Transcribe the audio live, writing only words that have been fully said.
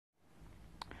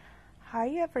Hi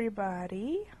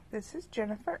everybody, this is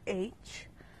Jennifer H.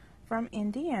 from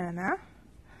Indiana,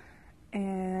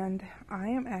 and I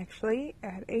am actually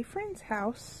at a friend's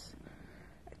house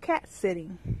cat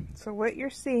sitting. So what you're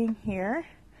seeing here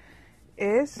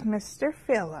is Mr.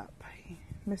 Philip,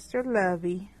 Mr.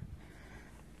 Lovey,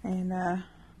 and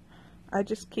I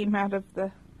just came out of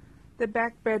the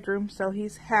back bedroom, so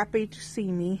he's happy to see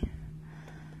me.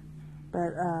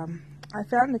 But I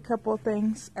found a couple of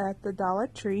things at the Dollar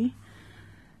Tree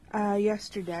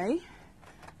yesterday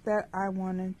that I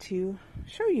wanted to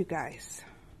show you guys.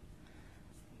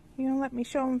 You gonna let me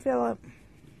show them, Philip?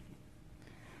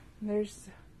 There's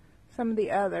some of the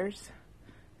others.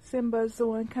 Simba's the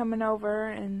one coming over,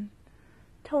 and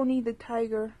Tony the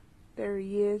tiger, there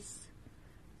he is.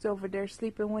 He's over there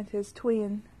sleeping with his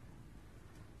twin.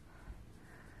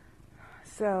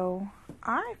 So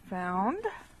I found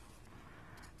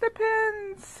the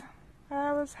pins.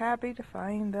 I was happy to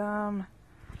find them.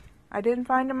 I didn't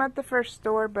find them at the first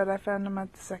store, but I found them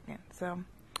at the second. So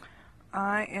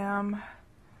I am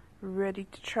ready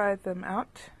to try them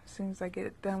out as soon as I get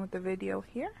it done with the video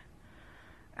here.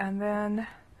 And then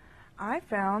I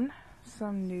found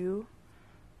some new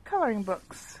coloring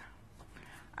books.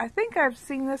 I think I've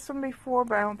seen this one before,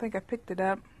 but I don't think I picked it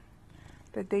up.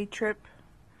 The Day Trip.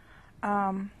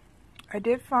 I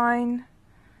did find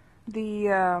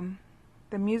the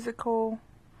musical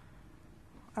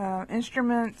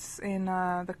instruments and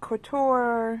the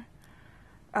couture,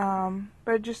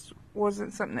 but it just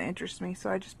wasn't something that interested me, so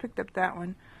I just picked up that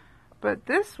one. But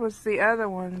this was the other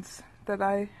ones that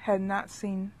I had not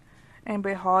seen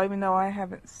anybody haul, even though I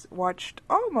haven't watched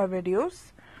all my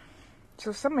videos,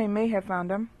 so somebody may have found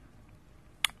them.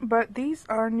 But these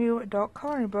are new adult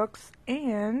coloring books,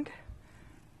 and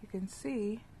you can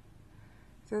see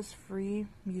it says free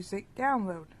music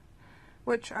download,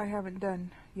 which I haven't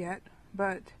done yet.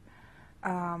 But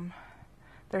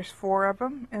there's 4 of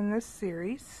them in this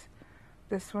series.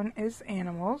 This one is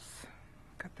animals.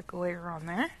 Got the glare on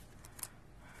there.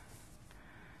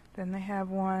 Then they have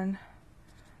one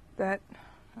that,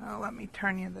 let me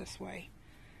turn you this way.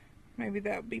 Maybe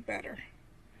that would be better.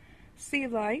 Sea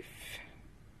life.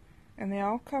 And they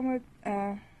all come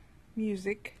with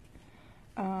music.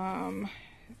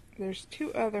 There's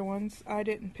 2 other ones I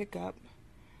didn't pick up.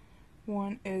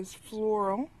 One is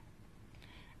floral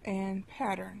and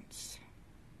patterns.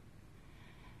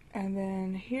 And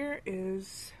then here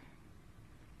is,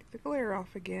 get the glare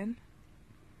off again.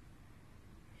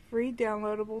 Free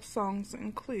downloadable songs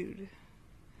include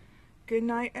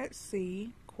Goodnight at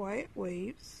Sea, Quiet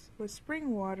Waves, With Spring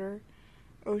Water,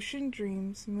 Ocean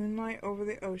Dreams, Moonlight Over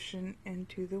the Ocean,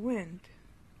 Into the Wind.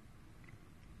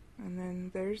 And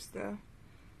then there's the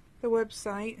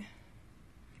website,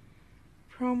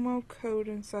 promo code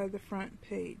inside the front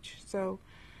page. So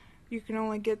you can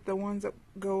only get the ones that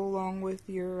go along with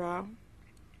your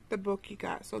the book you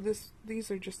got. So these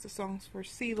are just the songs for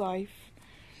Sea Life.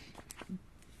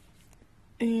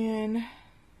 And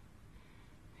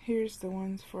here's the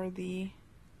ones for the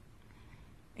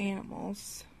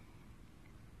animals.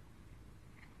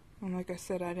 And like I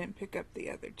said, I didn't pick up the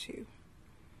other 2.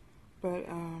 But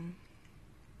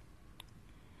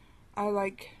I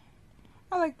like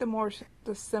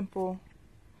the simple,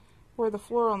 where the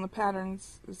floral and the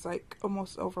patterns is like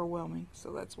almost overwhelming,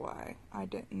 so that's why I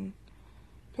didn't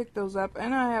pick those up,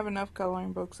 and I have enough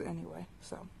coloring books anyway.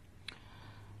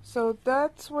 So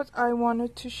that's what I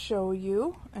wanted to show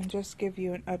you and just give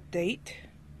you an update.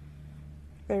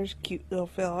 There's cute little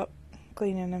Philip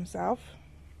cleaning himself,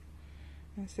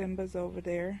 and Simba's over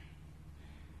there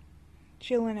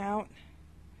chilling out.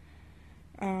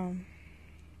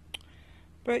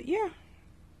 But yeah,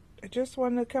 I just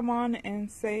wanted to come on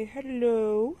and say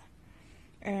hello,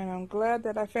 and I'm glad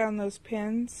that I found those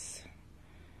pins.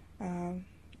 I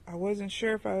wasn't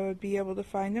sure if I would be able to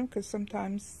find them, because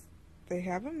sometimes they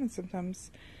have them and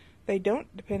sometimes they don't,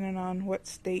 depending on what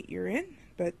state you're in,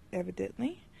 but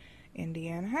evidently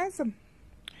Indiana has them.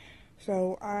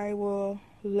 So I will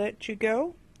let you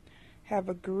go. Have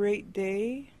a great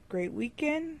day, great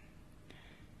weekend.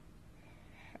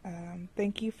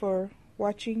 Thank you for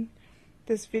watching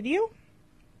this video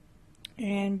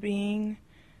and being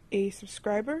a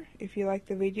subscriber. If you like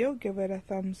the video, give it a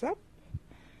thumbs up,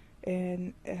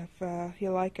 and if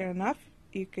you like it enough,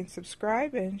 you can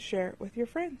subscribe and share it with your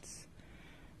friends.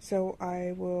 So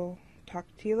I will talk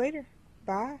to you later.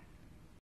 Bye.